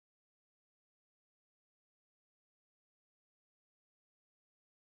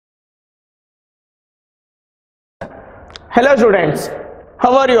Hello students, how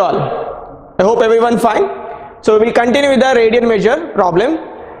are you all? I hope everyone fine. So we will continue with the radian measure problem.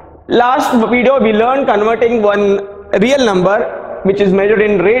 Last video we learned converting one real number which is measured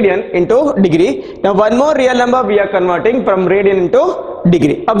in radian into degree. Now one more real number we are converting from radian into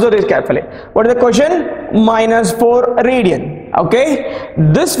degree. Observe this carefully. What is the question? -4 radian. Okay,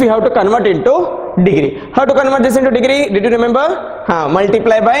 this we have to convert into degree. How to convert this into degree? Did you remember?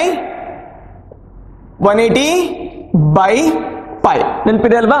 Multiply by 180 by pi.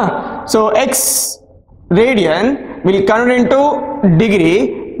 So x radian will convert into degree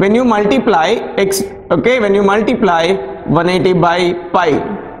when you multiply x. Okay, when you multiply 180 by pi.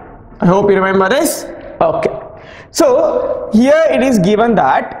 I hope you remember this. Okay, so here it is given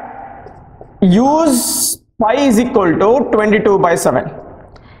that use pi is equal to 22 by 7.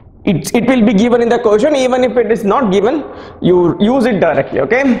 It will be given in the question. Even if it is not given, you use it directly.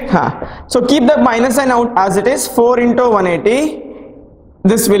 Okay, so keep the minus sign out as it is. 4 into 180,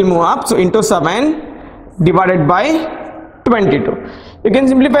 this will move up, so into 7 divided by 22. You can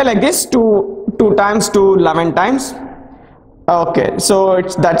simplify like this: 2 times 2, 11 times. Okay, so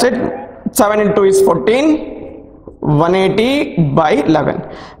that's it. 7 into is 14, 180 by 11.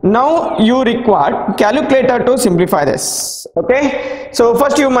 Now you require calculator to simplify this. Okay, so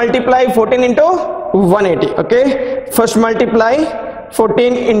first you multiply 14 into 180. Okay, first multiply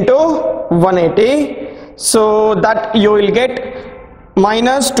 14 into 180, so that you will get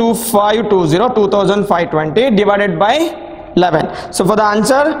minus 2520 divided by 11. So for the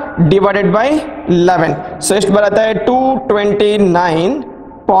answer, divided by 11, so it's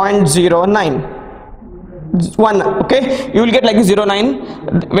 229.09. 1. Okay, you will get like 0.9.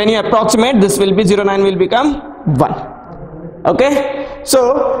 when you approximate, this will be 0.9 will become 1. Okay, so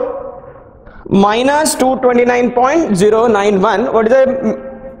minus 229.091. what is the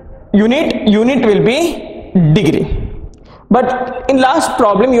unit will be degree. But in last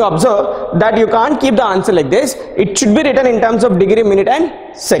problem you observe that you can't keep the answer like this. It should be written in terms of degree, minute and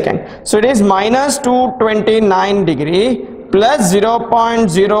second. So it is minus 229 degree plus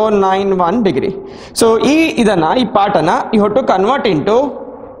 0.091 degree. So this part you have to convert into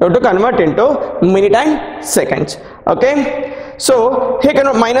minute and seconds. Okay, so here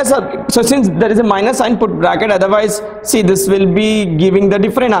cannot minus, so since there is a minus sign, put bracket, otherwise see this will be giving the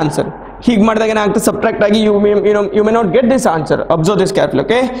different answer. Subtract you may not get this answer. Observe this carefully.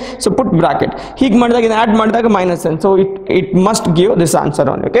 Okay, so put bracket, add minus sign, so it must give this answer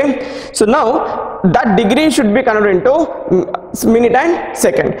only. Okay, so now that degree should be converted into minute and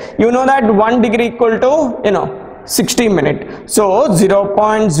second. You know that 1 degree equal to 60 minutes. So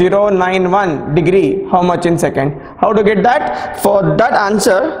 0.091 degree, how much in second? How to get that? For that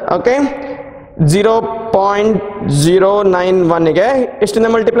answer, okay, 0.091 ಗೆ ಎಷ್ಟರಿಂದ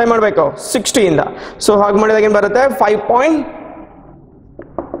multiply ಮಾಡಬೇಕು? 60 ಇಂದ. So ಹಾಗೆ ಮಾಡಿದಾಗ ಏನು ಬರುತ್ತೆ?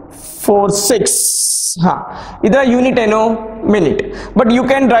 5.46. ಇದರ unit ಏನು? Minute. But you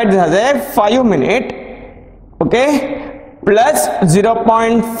can write this as A 5 minute, okay, plus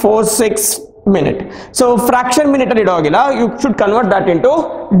 0.46 minute. So fraction minute idogiಲ್ಲ, you should convert that into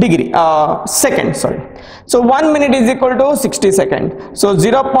degree, second, sorry. So 1 minute is equal to 60 seconds. So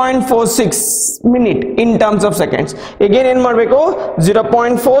 0.46 minute in terms of seconds. Again ಏನು ಮಾಡಬೇಕು?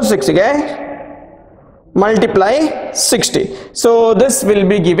 0.46 ಗೆ multiply 60. So this will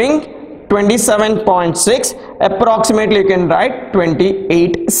be giving 27.6. approximately you can write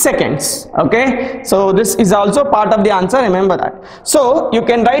 28 seconds. Okay, so this is also part of the answer, remember that. So you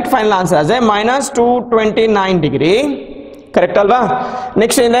can write final answer as a minus 229 degree, correct alva?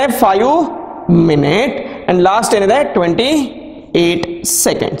 Next in the 5 minute and last in the 28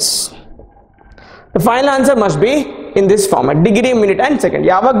 seconds. The final answer must be in this format: degree, minute and second.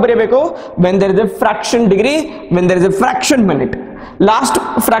 Yavag barebeku? When there is a fraction degree, when there is a fraction minute. Last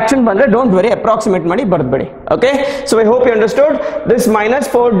fraction bandre don't worry, approximate madi bardbedi. Okay, so I hope you understood. This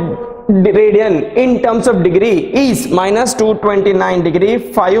 -4 radian in terms of degree is minus 229 degree,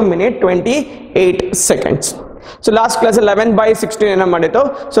 5 minute 28 seconds. So last class 11 by 16 ena madito.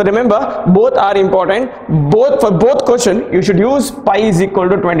 So remember, both are important. For both question you should use pi is equal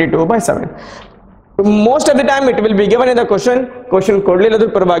to 22 by 7. Most of the time it will be given in the question kodliladu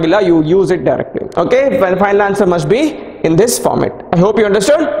parvagilla, you use it directly. Okay, final answer must be in this format. I hope you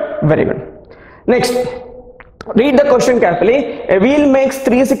understood. Very good. Next, read the question carefully. A wheel makes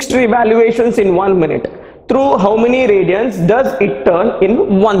 360 revolutions in 1 minute. Through how many radians does it turn in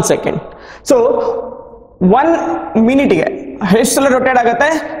 1 second? So 1 minute ಗೆ ಎಷ್ಟು ಸಲ rotate ಆಗುತ್ತೆ?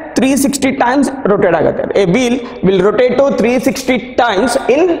 360 times rotate ಆಗುತ್ತೆ. A wheel will rotate to 360 times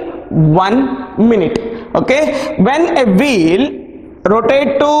in 1 minute. Okay, when a wheel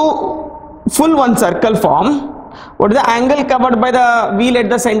rotate to full one circle form, What is the angle covered by the wheel at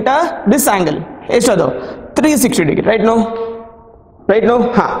the center? This angle. 360 degree, right now? Right now?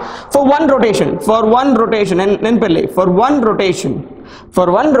 For one rotation, for one rotation,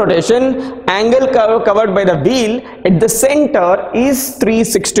 angle covered by the wheel at the center is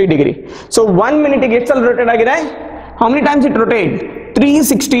 360 degree. So 1 minute it gets rotated agide. How many times it rotates?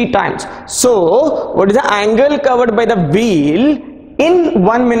 360 times. So what is the angle covered by the wheel in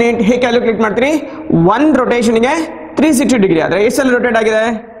 1 minute? Hey, calculate martiri. One rotation is 360 degree. Rotate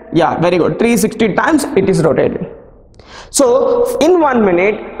agide. Yeah, very good. 360 times it is rotated. So in 1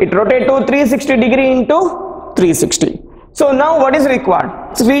 minute it rotates to 360 degree into 360. So now what is required?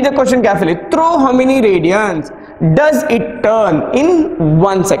 Let's read the question carefully. Through how many radians does it turn in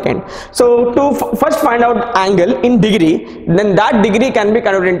 1 second? So to first find out angle in degree, then that degree can be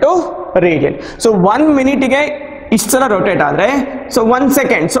converted into radian. So 1 minute ishtala rotate adre. So 1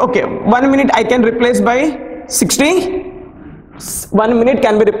 second. So okay, 1 minute I can replace by 60. 1 minute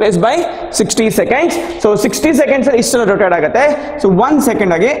can be replaced by 60 seconds. So 60 seconds is rotate agate. So 1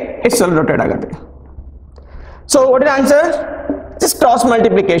 second is rotate agate. So what is the answer? Just cross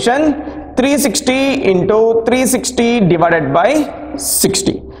multiplication. 360 into 360 divided by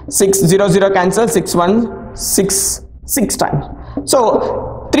 60. 600 cancel, 6 times.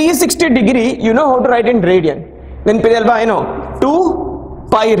 So 360 degree, you know how to write in radian. Then I know 2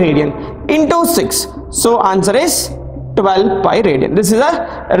 pi radian into 6. So answer is 12 pi radian. This is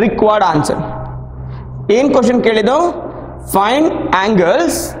a required answer. In question kelido, find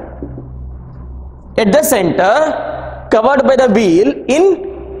angles at the center covered by the wheel in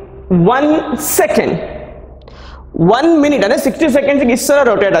 1 second. 1 minute and 60 seconds is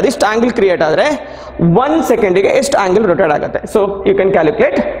rotate. This angle create 1 second is angle rotate. So you can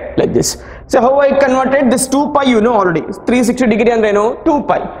calculate like this. So how I converted this 2 pi, you know already. 360 degree and I know 2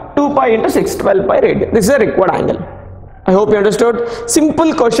 pi. 2 pi into 6, 12 pi radian. This is a required angle. I hope you understood.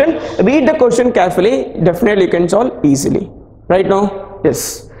 Simple question. Read the question carefully. Definitely you can solve easily. Right now?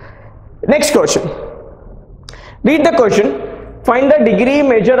 Yes. Next question. Read the question. Find the degree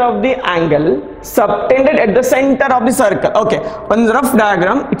measure of the angle subtended at the center of the circle. Okay. One rough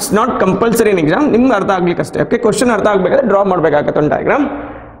diagram. It's not compulsory in exam. Okay. Question draw diagram.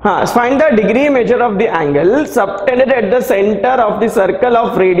 Find the degree measure of the angle subtended at the center of the circle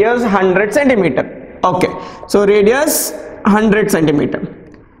of radius 100 centimeter. Okay, so radius 100 centimeter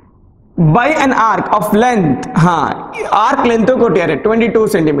by an arc of length, arc length 22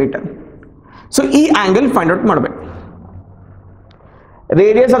 centimeter. So E angle find out madbe.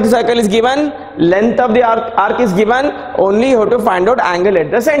 Radius of the circle is given, length of the arc is given, only you have to find out angle at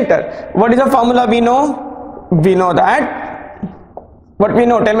the center. What is the formula we know? We know that, what we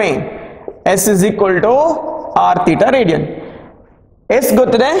know, tell me, S is equal to R theta radian. S go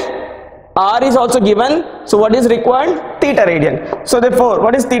today. R is also given, so what is required? Theta radian. So therefore,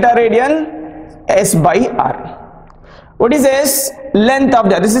 what is theta radian? S by R. What is S? Length of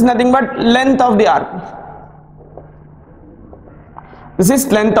the arc. This is nothing but length of the arc. This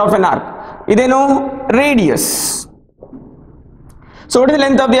is length of an arc. This is radius. So what is the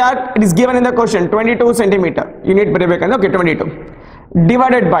length of the arc? It is given in the question, 22 centimeter. You need to okay, 22.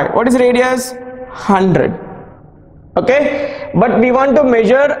 Divided by, what is radius? 100. Okay, but we want to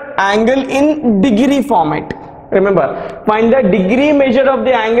measure angle in degree format. Remember, find the degree measure of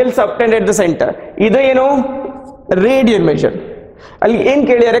the angle subtended at the center. Either radian measure.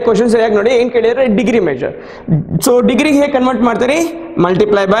 Question degree measure. So degree here convert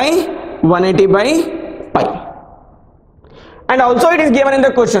multiply by 180 by pi. And also it is given in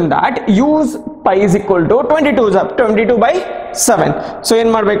the question that use pi is equal to 22 by 7. So in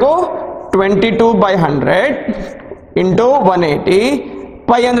Marbeko 22 by 100 into 180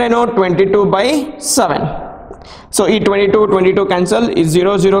 pi andre no 22 by 7. So E 22 cancel, is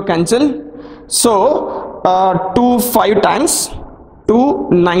 0 cancel. So 2 5 times, 2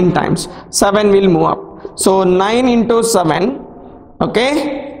 9 times, 7 will move up. So 9 into 7,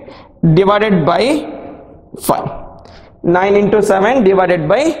 okay, divided by 5. 9 into 7 divided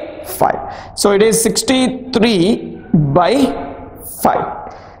by 5. So it is 63 by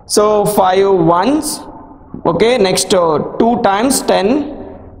 5. So 5 ones. Okay, next 2 times 10,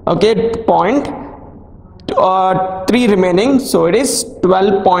 okay, point 3 remaining, so it is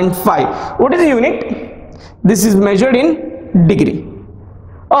 12.5. What is the unit? This is measured in degree.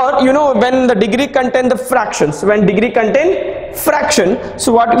 Or you know, when the degree contain the fractions, when degree contain fraction,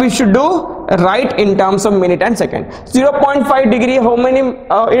 so what we should do? Write in terms of minute and second. 0.5 degree, how many,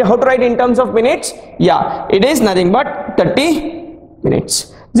 how to write in terms of minutes? Yeah, it is nothing but 30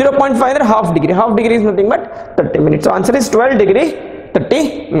 minutes. 0.5 half degree is nothing but 30 minutes. So answer is 12 degree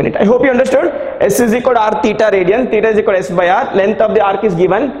 30 minutes. I hope you understood. S is equal to r theta radian, theta is equal to s by r, length of the arc is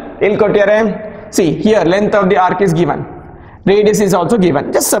given. See here, length of the arc is given, radius is also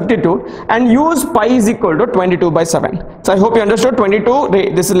given. Just substitute and use pi is equal to 22 by 7. So I hope you understood. 22,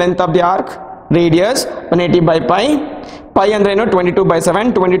 this is length of the arc, radius 180 by pi andre 22 by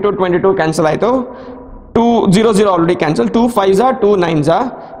 7. 22 cancel aito, 2 0 0 already cancel, 2 5s are 2 9s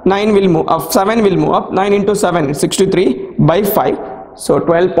are, 9 will move up, 7 will move up, 9 into 7 is 63 by 5. So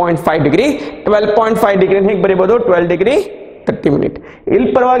 12.5 degree, 12.5 degree hege baribodu, 12 degree 30 minutes.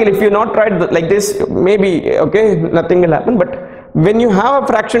 If you not tried like this, maybe okay, nothing will happen, but when you have a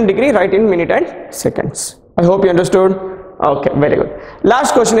fraction degree, write in minute and seconds. I hope you understood. Okay, very good.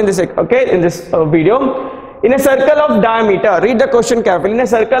 Last question in this, okay, in this video. In a circle of diameter, read the question carefully. In a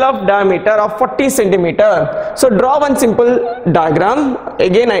circle of diameter of 40 centimeter, so draw one simple diagram.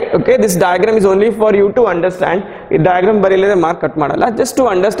 Again, okay, this diagram is only for you to understand. This diagram barilade mark cut madala. Just to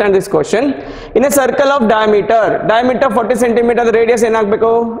understand this question. In a circle of diameter 40 centimeter, the radius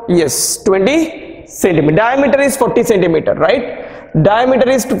enagbeku? Yes, 20 centimeter. Diameter is 40 centimeter, right? Diameter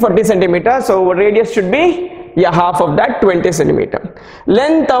is 40 centimeter, so radius should be, yeah, half of that, 20 centimeter.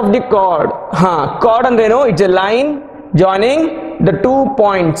 Length of the chord, chord and it's a line joining the 2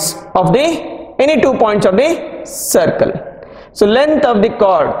 points of the, any 2 points of the circle. So length of the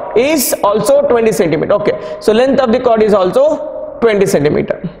chord is also 20 centimeter. Okay, so length of the chord is also 20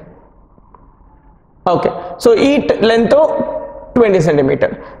 centimeter. Okay, so each length of 20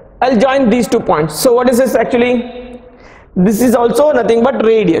 centimeter. I'll join these 2 points. So what is this actually? This is also nothing but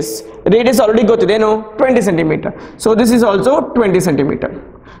radius. Radius already go to 20 centimeter. So this is also 20 centimeter.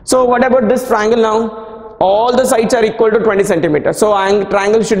 So what about this triangle now? All the sides are equal to 20 centimeter. So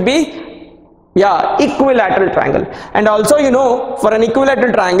triangle should be, yeah, equilateral triangle. And also, you know, for an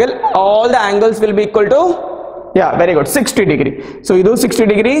equilateral triangle, all the angles will be equal to, yeah, very good, 60 degree. So you do 60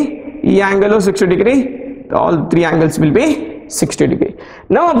 degree, e angle of 60 degree, all three angles will be 60 degree.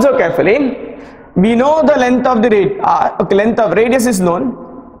 Now observe carefully. We know the length of the okay, length of radius is known.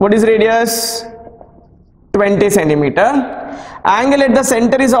 What is radius? 20 centimeter. Angle at the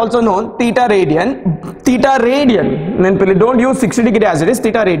center is also known, theta radian. Theta radian. Then don't use 60 degree as it is,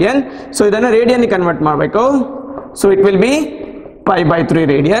 theta radian. So then a radian convert marbeko. So it will be pi by 3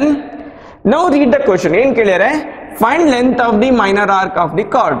 radian. Now read the question. In clear, find length of the minor arc of the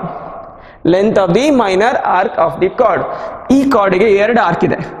chord. Length of the minor arc of the chord. E chord ge ಎರಡು arc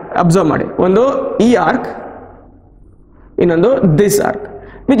ಇದೆ. Observe ಮಾಡಿ. ಒಂದು ಈ arc, ಇನ್ನೊಂದು this arc,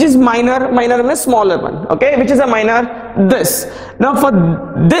 which is minor means smaller one, okay, which is a minor this. Now for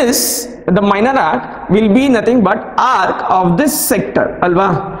this, the minor arc will be nothing but arc of this sector, alva.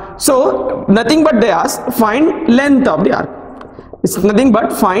 So nothing but they ask find length of the arc. It's nothing but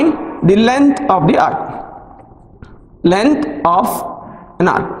find the length of the arc. Length of an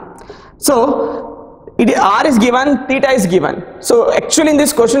arc. So R is given, theta is given. So actually in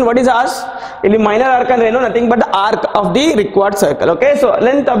this question, what is asked? Minor arc and nothing but the arc of the required circle. Okay, so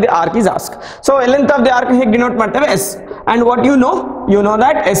length of the arc is asked. So length of the arc denote S. And what you know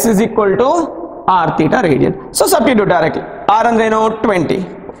that S is equal to r theta radian. So substitute directly. R and 20,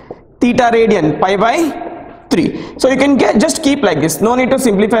 theta radian pi by 3. So you can just keep like this. No need to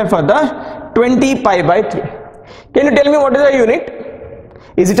simplify further. 20 pi by 3. Can you tell me what is the unit?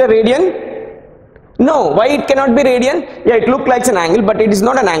 Is it a radian? No. Why it cannot be radian? Yeah, it looks like an angle, but it is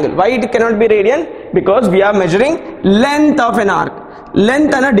not an angle. Why it cannot be radian? Because we are measuring length of an arc.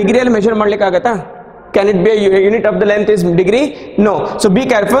 Length ana degree alli measure madlik agata? Can it be a unit of the length is degree? No. So be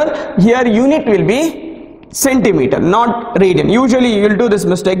careful. Here unit will be centimeter, not radian. Usually you will do this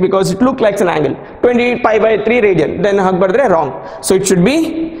mistake because it looks like an angle. 20 pi by 3 radian. Then hagbadre wrong. So it should be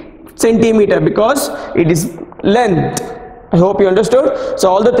centimeter because it is length. I hope you understood. So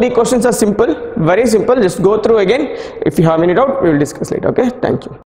all the 3 questions are simple, very simple. Just go through again. If you have any doubt, we will discuss later. Okay, thank you.